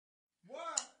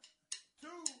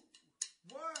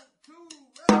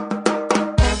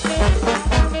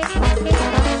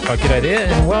Oh, g'day there,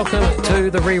 and welcome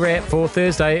to the rewrap for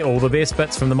Thursday. All the best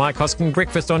bits from the Mike Hosking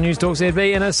Breakfast on News Talk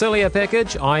ZB in a sillier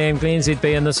package. I am Glenn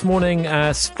ZB, and this morning,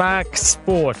 Spark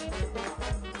Sport.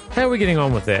 How are we getting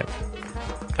on with that?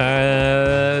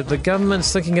 The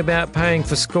government's thinking about paying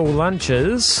for school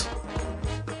lunches.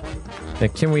 Now,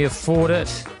 can we afford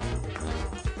it?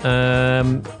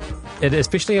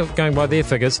 Especially going by their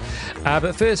figures.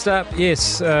 But first up,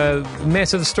 yes,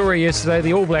 massive story yesterday,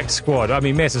 the All Blacks squad. I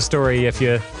mean, massive story if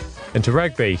you're into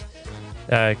rugby.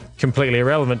 Completely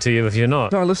irrelevant to you if you're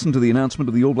not. I listened to the announcement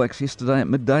of the All Blacks yesterday at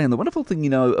midday, and the wonderful thing you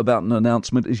know about an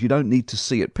announcement is you don't need to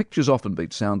see it. Pictures often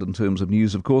beat sound in terms of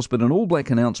news, of course, but an All Black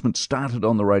announcement started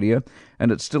on the radio,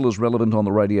 and it still is relevant on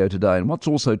the radio today. And what's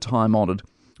also time-honoured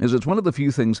is it's one of the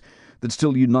few things that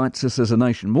still unites us as a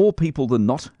nation. More people than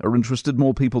not are interested,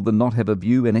 more people than not have a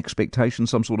view, an expectation,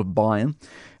 some sort of buy-in.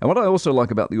 And what I also like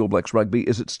about the All Blacks rugby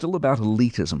is it's still about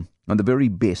elitism and the very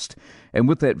best. And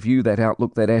with that view, that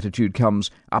outlook, that attitude comes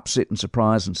upset and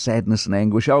surprise and sadness and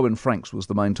anguish. Owen Franks was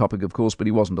the main topic, of course, but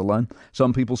he wasn't alone.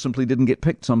 Some people simply didn't get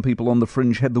picked. Some people on the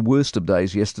fringe had the worst of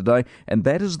days yesterday. And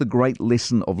that is the great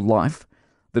lesson of life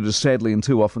that is sadly and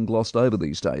too often glossed over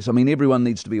these days. I mean, everyone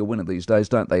needs to be a winner these days,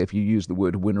 don't they, if you use the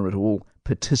word winner at all.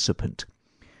 Participant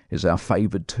is our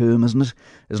favoured term, isn't it?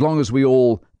 As long as we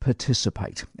all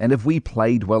participate. And if we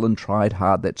played well and tried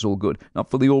hard, that's all good. Not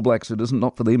for the All Blacks, it isn't.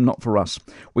 Not for them, not for us.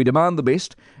 We demand the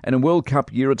best, and in World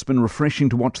Cup year, it's been refreshing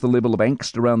to watch the level of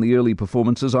angst around the early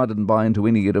performances. I didn't buy into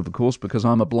any of it, of course, because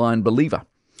I'm a blind believer.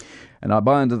 And I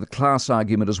buy into the class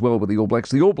argument as well with the All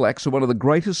Blacks. The All Blacks are one of the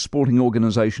greatest sporting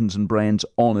organisations and brands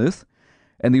on earth,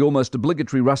 and the almost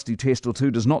obligatory rusty test or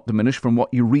two does not diminish from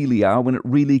what you really are when it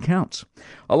really counts.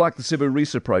 I like the Sevu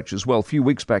Reece approach as well. A few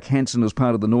weeks back, Hansen, as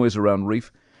part of the noise around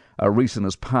Reece in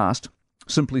his past,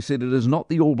 simply said it is not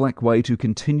the All Black way to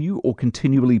continue or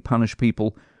continually punish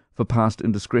people for past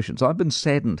indiscretions. I've been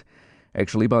saddened,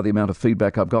 actually, by the amount of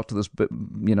feedback I've got to this,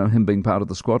 him being part of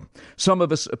the squad. Some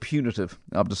of us are punitive.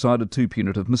 I've decided too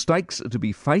punitive. Mistakes are to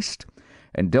be faced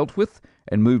and dealt with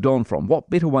and moved on from. What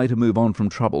better way to move on from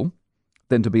trouble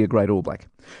than to be a great All Black?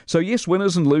 So yes,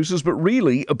 winners and losers, but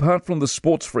really, apart from the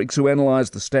sports freaks who analyse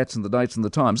the stats and the dates and the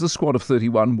times, this squad of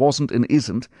 31 wasn't and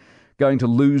isn't going to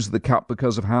lose the cup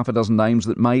because of half a dozen names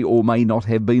that may or may not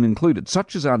have been included.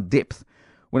 Such is our depth.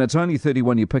 When it's only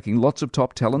 31 you're picking, lots of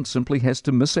top talent simply has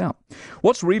to miss out.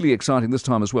 What's really exciting this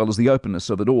time as well is the openness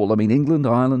of it all. I mean, England,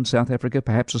 Ireland, South Africa,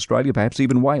 perhaps Australia, perhaps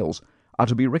even Wales are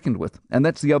to be reckoned with. And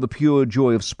that's the other pure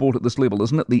joy of sport at this level,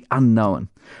 isn't it? The unknown.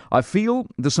 I feel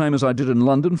the same as I did in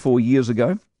London 4 years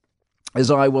ago, as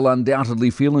I will undoubtedly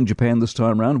feel in Japan this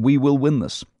time round. We will win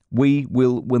this. We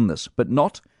will win this. But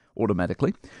not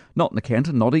automatically, not in the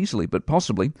canter, not easily, but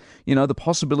possibly. You know, the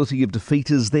possibility of defeat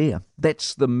is there.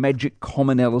 That's the magic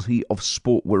commonality of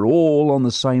sport. We're all on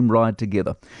the same ride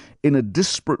together. In a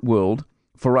disparate world,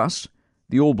 for us,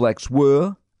 the All Blacks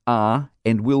were, are,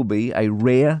 and will be a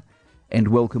rare and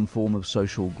welcome form of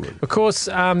social glue. Of course,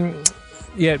 not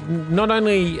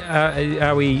only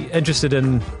are we interested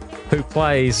in who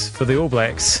plays for the All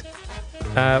Blacks,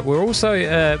 we're also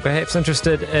perhaps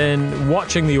interested in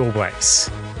watching the All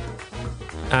Blacks.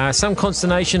 Some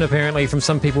consternation, apparently, from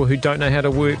some people who don't know how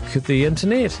to work the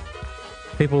internet.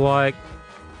 People like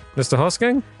Mr.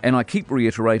 Hosking. And I keep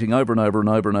reiterating over and over and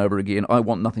over and over again, I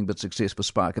want nothing but success for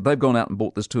Spark. If they've gone out and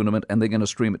bought this tournament and they're going to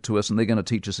stream it to us and they're going to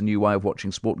teach us a new way of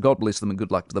watching sport, God bless them and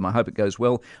good luck to them. I hope it goes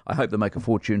well. I hope they make a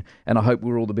fortune, and I hope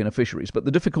we're all the beneficiaries. But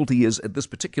the difficulty is, at this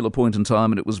particular point in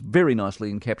time, and it was very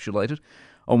nicely encapsulated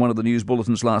on one of the news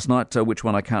bulletins last night, which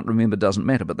one I can't remember, doesn't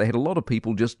matter, but they had a lot of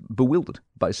people just bewildered,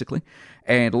 basically,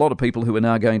 and a lot of people who are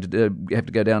now going to have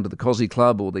to go down to the Cosy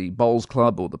Club or the Bowls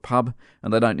Club or the pub,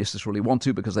 and they don't necessarily want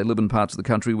to because they live in parts of the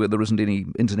country where there isn't any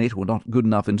internet or not good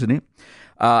enough internet,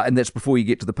 and that's before you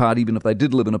get to the part. Even if they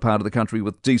did live in a part of the country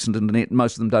with decent internet,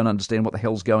 most of them don't understand what the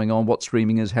hell's going on, what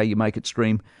streaming is, how you make it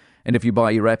stream. And if you buy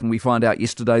your app, and we find out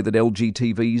yesterday that LG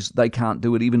TVs, they can't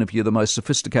do it, even if you're the most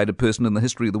sophisticated person in the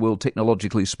history of the world,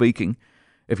 technologically speaking.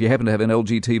 If you happen to have an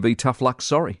LG TV, tough luck,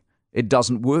 sorry. It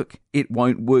doesn't work. It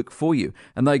won't work for you.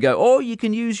 And they go, oh, you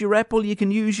can use your Apple, you can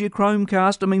use your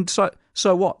Chromecast. I mean,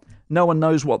 so what? No one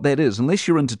knows what that is. Unless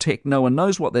you're into tech, no one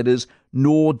knows what that is,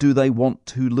 nor do they want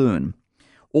to learn.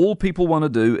 All people want to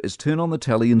do is turn on the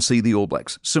telly and see the All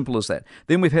Blacks. Simple as that.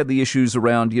 Then we've had the issues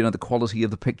around, the quality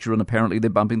of the picture, and apparently they're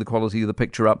bumping the quality of the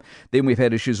picture up. Then we've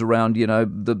had issues around,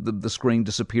 the screen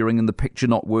disappearing and the picture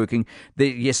not working.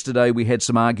 Yesterday we had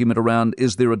some argument around,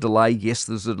 is there a delay? Yes,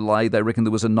 there's a delay. They reckon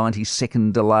there was a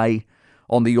 90-second delay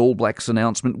on the All Blacks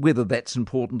announcement. Whether that's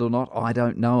important or not, I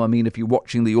don't know. I mean, if you're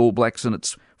watching the All Blacks and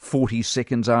it's 40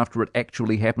 seconds after it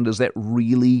actually happened, is that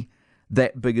really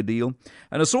that big a deal.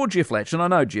 And I saw Jeff Latch, and I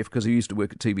know Jeff because he used to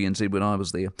work at TVNZ when I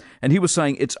was there, and he was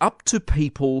saying it's up to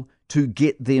people to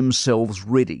get themselves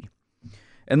ready.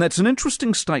 And that's an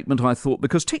interesting statement, I thought,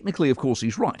 because technically, of course,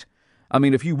 he's right. I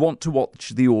mean, if you want to watch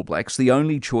the All Blacks, the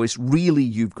only choice really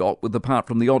you've got, with apart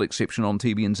from the odd exception on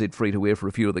TVNZ free-to-air for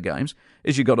a few of the games,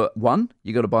 is you got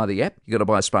to buy the app, you got to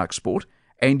buy Spark Sport,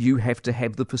 and you have to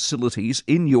have the facilities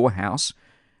in your house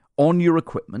on your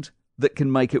equipment that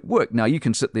can make it work. Now, you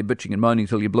can sit there bitching and moaning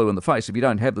till you're blue in the face. If you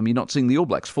don't have them, you're not seeing the All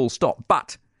Blacks, full stop.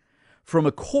 But from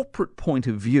a corporate point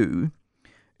of view,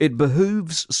 it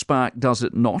behooves Spark, does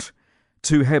it not,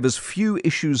 to have as few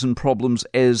issues and problems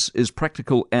as is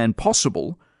practical and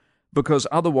possible, because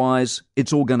otherwise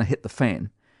it's all going to hit the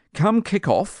fan. Come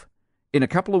kick-off in a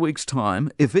couple of weeks' time,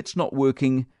 if it's not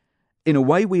working in a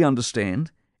way we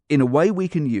understand, in a way we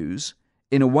can use,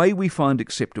 in a way we find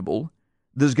acceptable,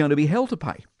 there's going to be hell to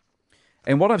pay.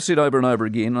 And what I've said over and over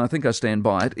again, and I think I stand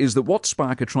by it, is that what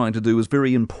Spark are trying to do is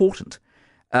very important.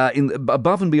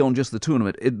 Above and beyond just the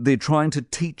tournament, they're trying to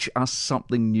teach us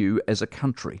something new as a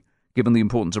country, given the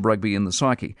importance of rugby in the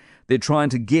psyche. They're trying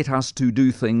to get us to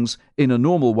do things in a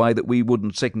normal way that we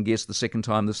wouldn't second-guess the second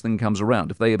time this thing comes around,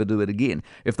 if they ever do it again.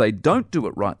 If they don't do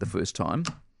it right the first time,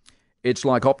 it's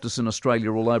like Optus in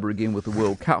Australia all over again with the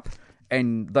World Cup,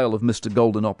 and they'll have missed a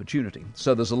golden opportunity.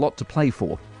 So there's a lot to play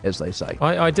for, as they say.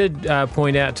 I did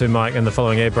point out to Mike in the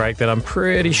following air break that I'm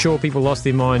pretty sure people lost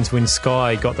their minds when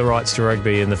Sky got the rights to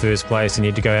rugby in the first place, and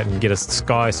you had to go out and get a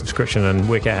Sky subscription and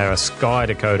work out how a Sky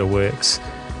decoder works.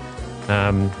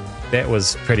 That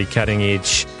was pretty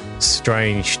cutting-edge,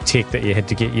 strange tech that you had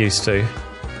to get used to.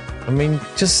 I mean,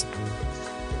 just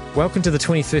welcome to the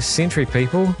 21st century,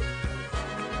 people.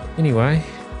 Anyway,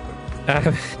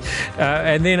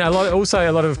 and then a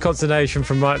lot of consternation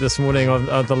from Mike this morning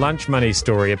on the lunch money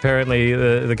story. Apparently,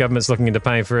 the government's looking into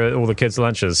paying for all the kids'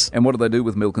 lunches. And what do they do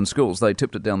with milk in schools? They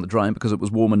tipped it down the drain because it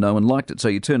was warm and no one liked it. So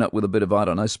you turn up with a bit of, I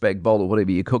don't know, spag bowl or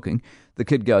whatever you're cooking. The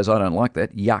kid goes, I don't like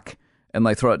that, yuck. And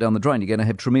they throw it down the drain. You're going to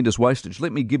have tremendous wastage.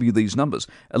 Let me give you these numbers.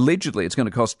 Allegedly, it's going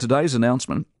to cost today's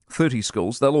announcement, 30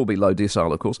 schools, they'll all be low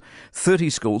decile, of course, 30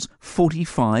 schools,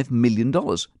 $45 million.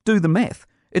 Do the math.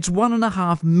 It's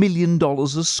 $1.5 million a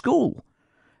school.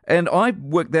 And I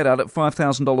worked that out at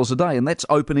 $5,000 a day, and that's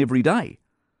open every day.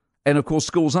 And, of course,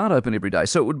 schools aren't open every day.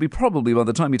 So it would be probably, by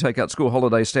the time you take out school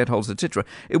holidays, stat holes, etc.,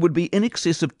 it would be in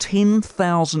excess of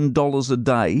 $10,000 a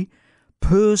day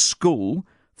per school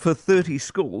for 30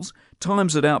 schools,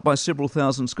 times it out by several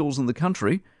thousand schools in the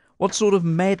country. What sort of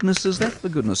madness is that, for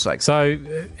goodness sake? So,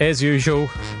 as usual,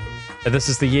 this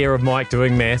is the year of Mike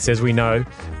doing maths, as we know.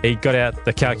 He got out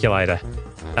the calculator.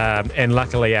 And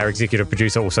luckily our executive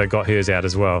producer also got hers out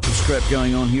as well. Scrap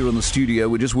going on here in the studio.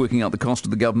 We're just working out the cost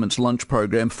of the government's lunch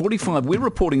program. We're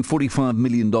reporting $45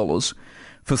 million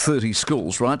for 30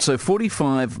 schools, right? So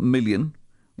 45 million...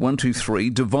 1, 2, 3,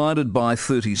 divided by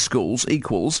 30 schools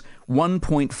equals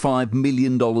 $1.5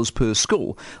 million per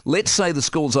school. Let's say the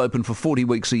school's open for 40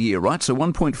 weeks a year, right? So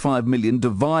 $1.5 million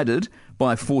divided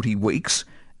by 40 weeks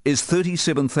is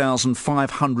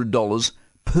 $37,500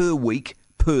 per week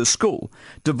per school.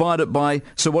 Divided by,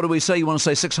 so what do we say? You want to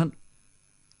say 600?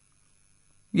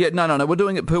 Yeah, no, we're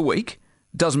doing it per week.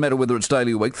 Doesn't matter whether it's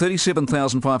daily or week.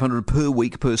 $37,500 per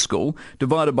week per school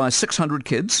divided by 600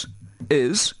 kids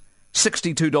is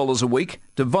 $62 a week,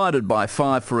 divided by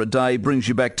 5 for a day, brings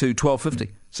you back to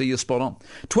 $12.50. So you're spot on.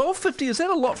 $12.50, is that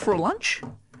a lot for a lunch?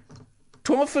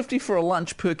 $12.50 for a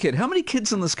lunch per kid. How many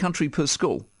kids in this country per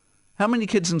school? How many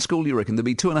kids in school do you reckon? There'd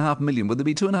be 2.5 million. Would there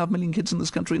be 2.5 million kids in this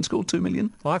country in school? 2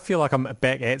 million? I feel like I'm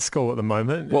back at school at the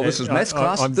moment. Well, this is maths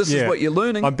class. This is what you're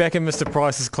learning. I'm back in Mr.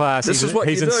 Price's class.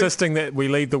 He's insisting that we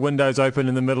leave the windows open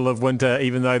in the middle of winter,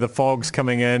 even though the fog's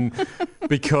coming in,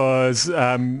 because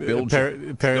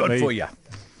apparently good for you.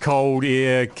 Cold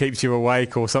air keeps you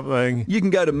awake or something. You can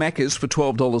go to Macca's for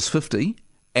 $12.50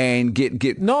 and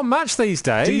get... Not much these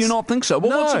days. Do you not think so?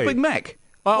 Well, What's a Big Mac?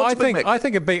 I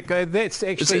think a Big that's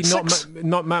actually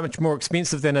not much more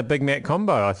expensive than a Big Mac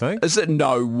combo, I think. Is it?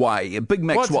 No way. A Big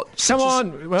Mac's what? $6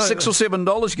 or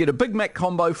 $7? You get a Big Mac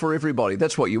combo for everybody.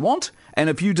 That's what you want. And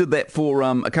if you did that for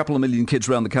a couple of million kids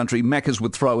around the country, Macca's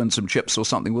would throw in some chips or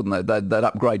something, wouldn't they? They'd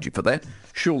upgrade you for that.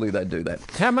 Surely they'd do that.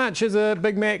 How much is a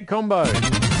Big Mac combo?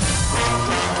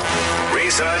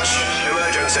 Research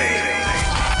emergency.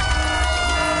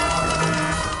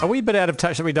 Are we a bit out of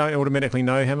touch that we don't automatically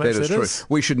know how much that is? That is true.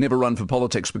 We should never run for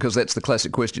politics because that's the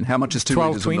classic question. How much is 2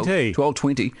 litres of milk?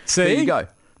 $12.20. See? There you go.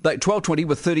 $12.20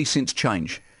 with 30 cents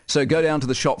change. So go down to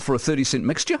the shop for a 30-cent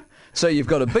mixture. So you've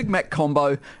got a Big Mac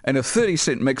combo and a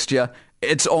 30-cent mixture.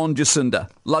 It's on Jacinda.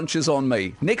 Lunch is on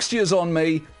me. Next year's on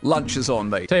me. Lunch is on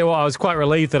me. Tell you what, I was quite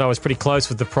relieved that I was pretty close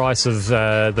with the price of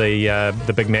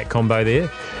the Big Mac combo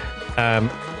there.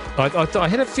 I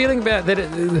had a feeling about that.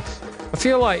 I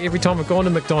feel like every time I've gone to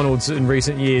McDonald's in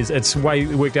recent years, it's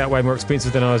worked out way more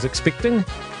expensive than I was expecting.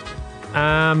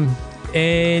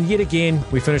 And yet again,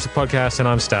 we finished the podcast and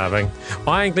I'm starving.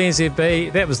 I am Glenn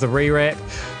ZB. That was the rewrap.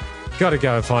 Got to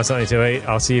go and find something to eat.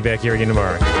 I'll see you back here again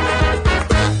tomorrow.